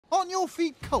Aren't your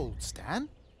feet cold, Stan?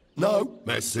 No,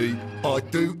 Messi, I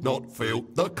do not feel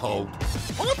the cold.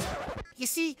 What? You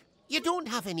see, you don't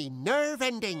have any nerve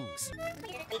endings.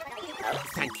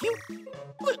 Thank you.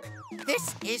 Look,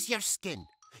 this is your skin.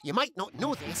 You might not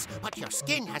know this, but your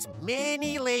skin has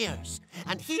many layers.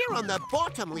 And here on the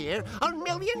bottom layer are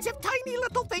millions of tiny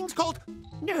little things called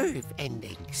nerve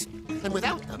endings. And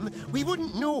without them, we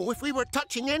wouldn't know if we were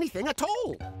touching anything at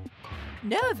all.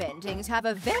 Nerve endings have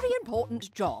a very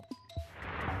important job.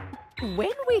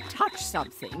 When we touch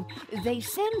something, they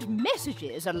send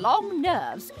messages along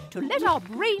nerves to let our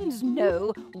brains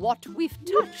know what we've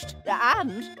touched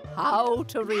and how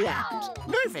to react.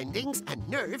 Nerve endings and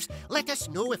nerves let us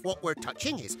know if what we're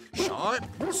touching is sharp,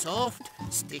 soft,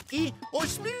 sticky, or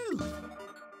smooth.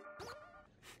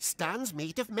 Stan's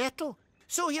made of metal,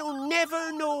 so he'll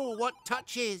never know what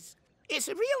touch is. It's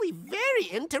really very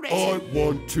interesting. I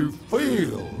want to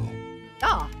feel.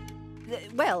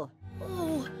 Well...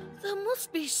 Oh, there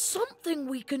must be something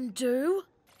we can do.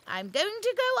 I'm going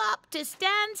to go up to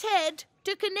Stan's head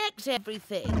to connect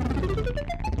everything.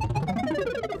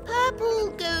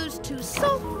 Purple goes to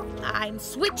soft. I'm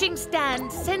switching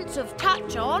Stan's sense of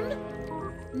touch on.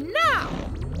 Now!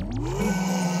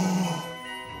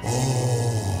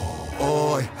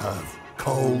 Oh, I have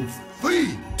cold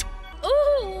feet.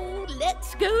 Ooh,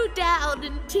 let's go down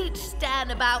and teach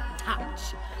Stan about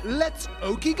touch. Let's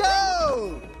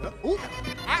OKIDO!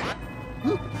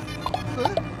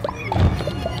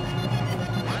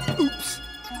 Oops.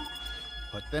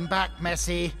 Put them back,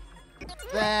 Messi.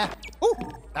 There. Oh,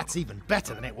 that's even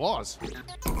better than it was.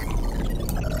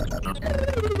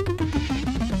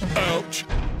 Ouch!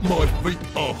 My feet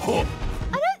are hot.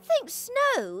 I don't think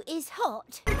snow is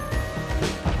hot.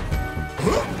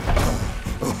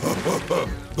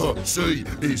 The sea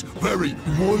is very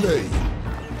woolly.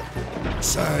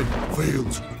 Sand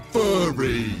feels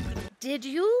furry. Did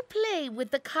you play with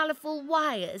the colourful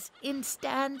wires in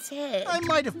Stan's head? I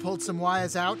might have pulled some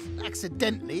wires out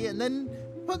accidentally and then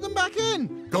put them back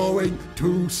in. Going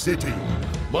to city.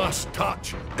 Must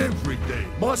touch everything.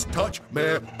 Must touch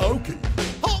Mayor Oki.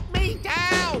 Hold me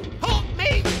down! Hold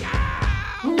me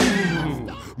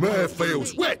down! Mayor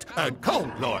feels wet and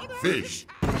cold like fish.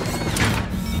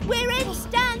 We're in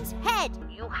Stan's head.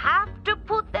 You have to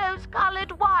put those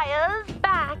coloured wires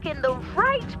back in the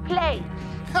right place.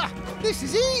 Ha! This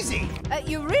is easy.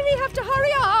 You really have to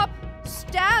hurry up.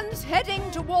 Stan's heading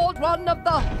toward one of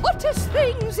the hottest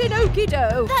things in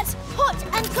OKIDO. That's hot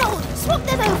and cold. Swap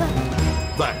them over.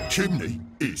 That chimney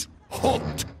is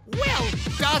hot. Well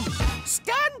done!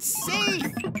 Stand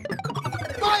safe!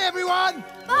 Bye, everyone.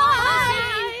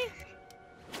 Bye.